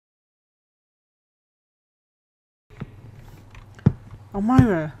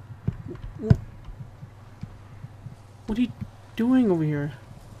Almayora! What are you doing over here?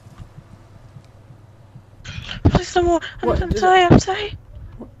 Please no more. What? I'm sorry, I'm sorry.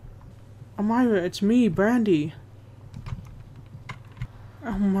 Almayora, it's me, Brandy.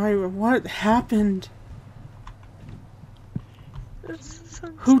 Almayora, what happened?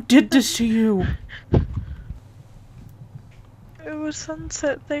 Who did this to you? It was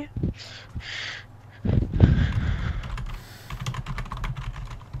sunset.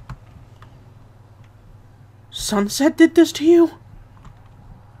 Sunset did this to you?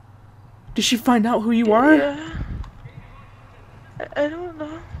 Did she find out who you are? Yeah. I don't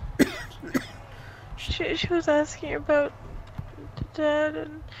know. She was asking about Dad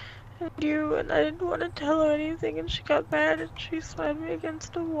and you, and I didn't want to tell her anything, and she got mad and she slammed me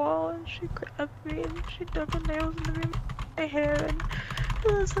against a wall and she grabbed me and she dug her nails into my hair, and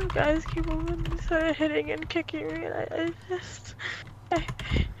then some guys came over and they started hitting and kicking me, and I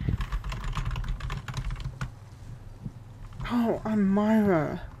Oh,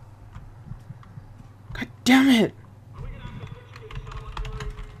 Almayora. God damn it!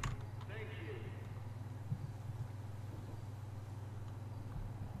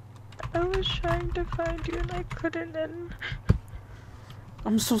 was trying to find you and I couldn't, and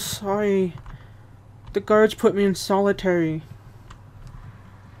I'm so sorry. The guards put me in solitary.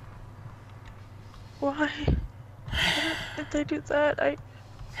 why did they do that?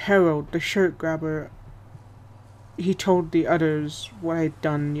 Harold, the shirt grabber, he told the others what I'd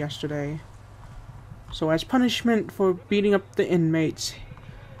done yesterday. So as punishment for beating up the inmates,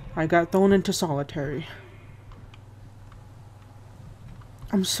 I got thrown into solitary.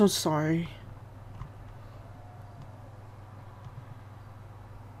 I'm so sorry.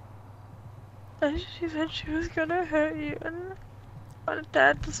 She said she was gonna hurt you and wanted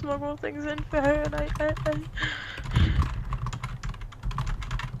Dad to smuggle things in for her, and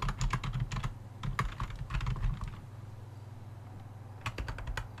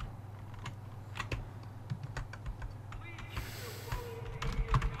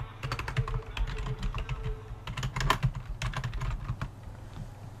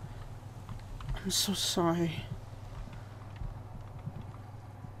I'm so sorry.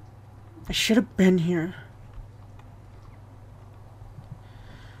 I should have been here.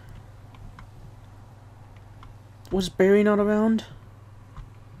 Was Barry not around?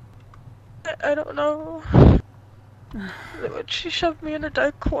 I don't know. She shoved me in a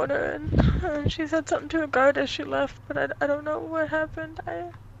dark corner, and she said something to a guard as she left, but I don't know what happened.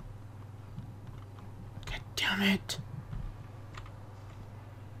 God damn it.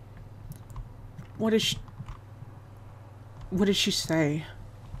 What did she say?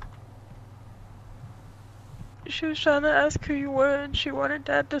 She was trying to ask who you were, and she wanted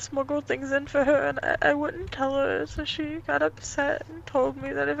Dad to smuggle things in for her, and I wouldn't tell her, so she got upset and told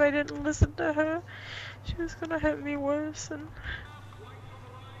me that if I didn't listen to her, she was gonna hurt me worse, and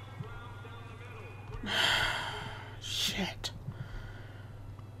Shit.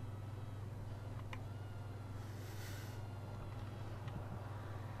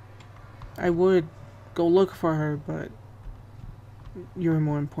 I would go look for her, but you're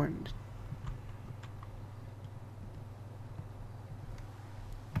more important.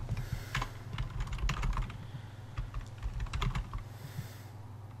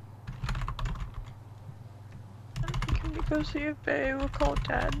 can you go see if Barry will call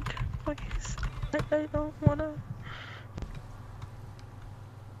Dad, please? I don't wanna.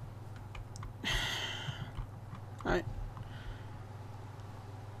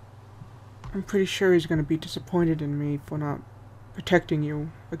 I'm pretty sure he's gonna be disappointed in me for not protecting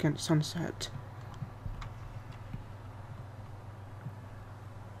you against Sunset.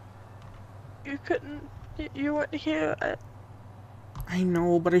 You couldn't. You weren't here. I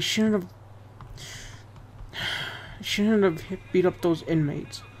know, but I shouldn't have beat up those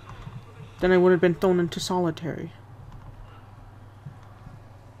inmates. Then I would have been thrown into solitary.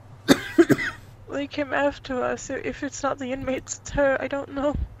 They came after us. If it's not the inmates, it's her. I don't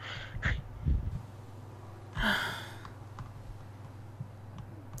know.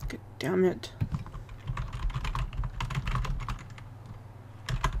 God damn it.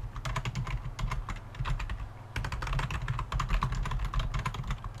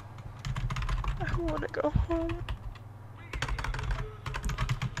 I wanna go home.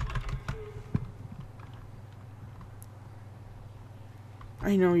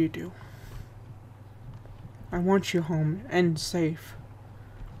 I know you do. I want you home and safe.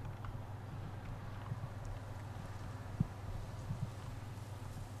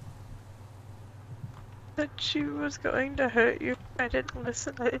 That she was going to hurt you. I didn't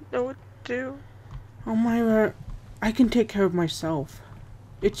listen. I didn't know what to do. Almayora, I can take care of myself.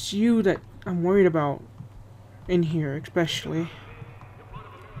 It's you that I'm worried about. In here, especially.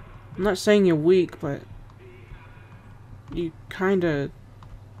 I'm not saying you're weak, but... You're kind of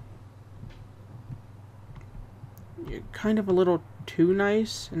a little too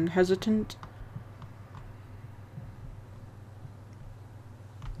nice and hesitant.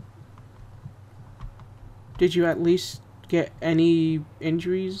 Did you at least get any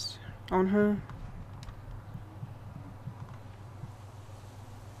injuries on her?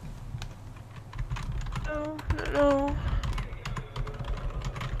 No.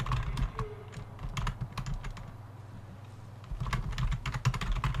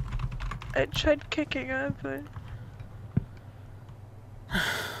 I tried kicking her, but...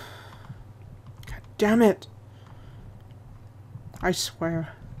 God damn it! I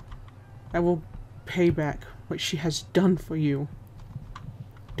swear, I will pay back what she has done for you.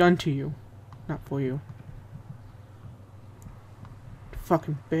 Done to you, not for you.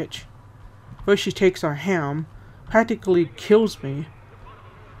 Fucking bitch. First she takes our ham, practically kills me,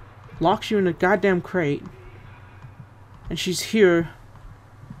 locks you in a goddamn crate, and she's here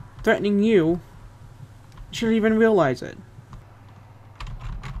threatening you. She didn't even realize it.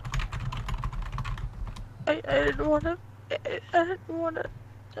 I didn't wanna... I didn't wanna...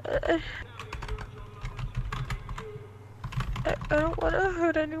 I don't wanna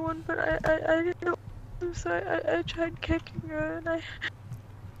hurt anyone, but I didn't know, so I tried kicking her, and I...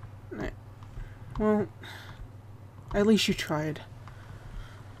 Well, at least you tried.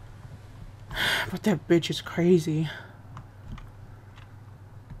 But that bitch is crazy.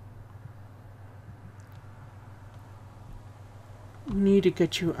 We need to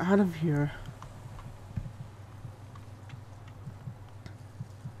get you out of here.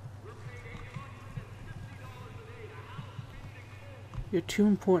 You're too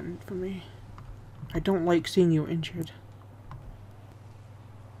important for me. I don't like seeing you injured.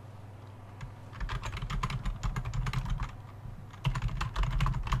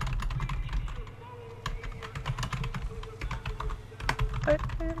 I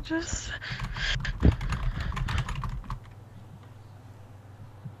just...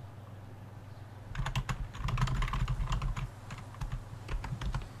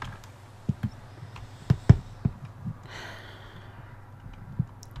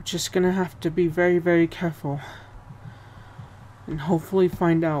 We're just gonna have to be very, very careful. And hopefully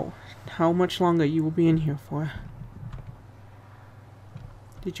find out how much longer you will be in here for.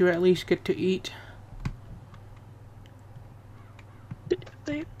 Did you at least get to eat?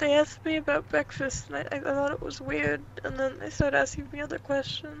 They asked me about breakfast, and I thought it was weird, and then they started asking me other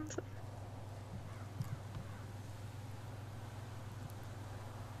questions.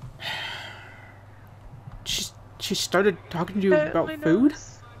 She started talking to you about food?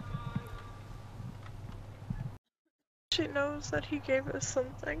 She knows that he gave us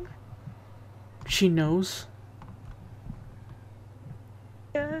something. She knows?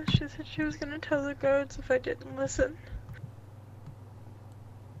 Yeah, she said she was gonna tell the guards if I didn't listen.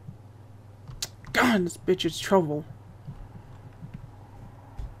 God, this bitch is trouble.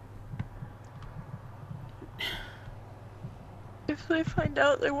 If they find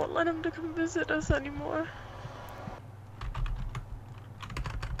out, they won't let him to come visit us anymore.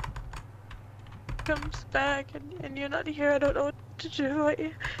 Comes back and you're not here, I don't know what to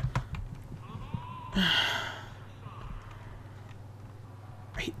do.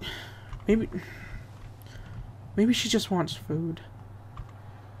 Maybe she just wants food.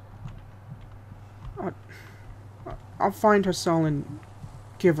 I'll find her cell and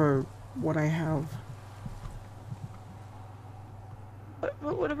give her what I have. But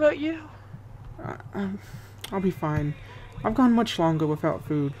what about you? I'll be fine. I've gone much longer without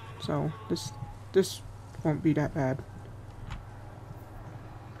food, so this won't be that bad.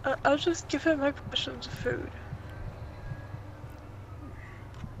 I'll just give her my portions of food.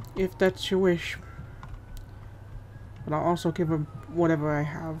 If that's your wish. But I'll also give her whatever I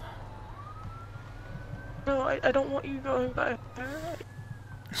have. No, I don't want you going by her.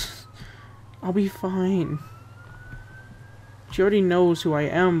 I'll be fine. She already knows who I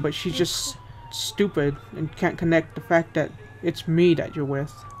am, but she's just stupid and can't connect the fact that it's me that you're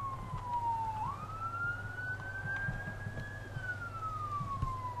with.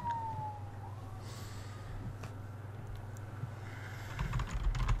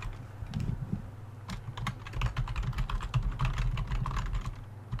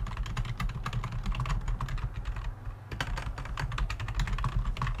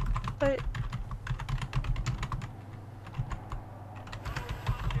 But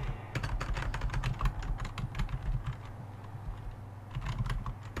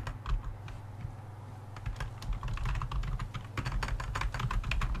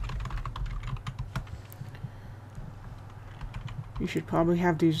You should probably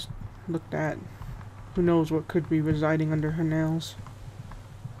have these looked at. Who knows what could be residing under her nails.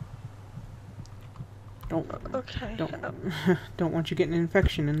 Okay. Don't want you getting an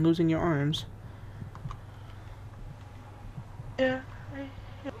infection and losing your arms. Yeah.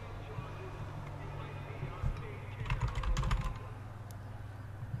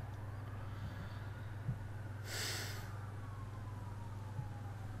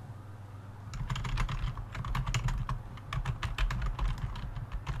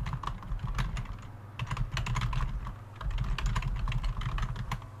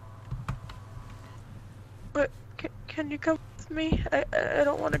 But can you come with me? I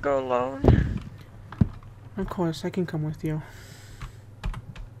don't want to go alone. Of course, I can come with you.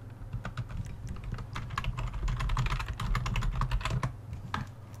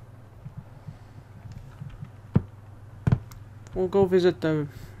 We'll go visit the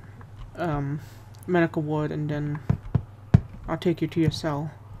medical ward, and then I'll take you to your cell.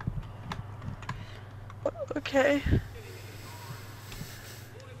 Okay.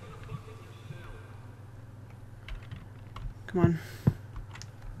 Come on.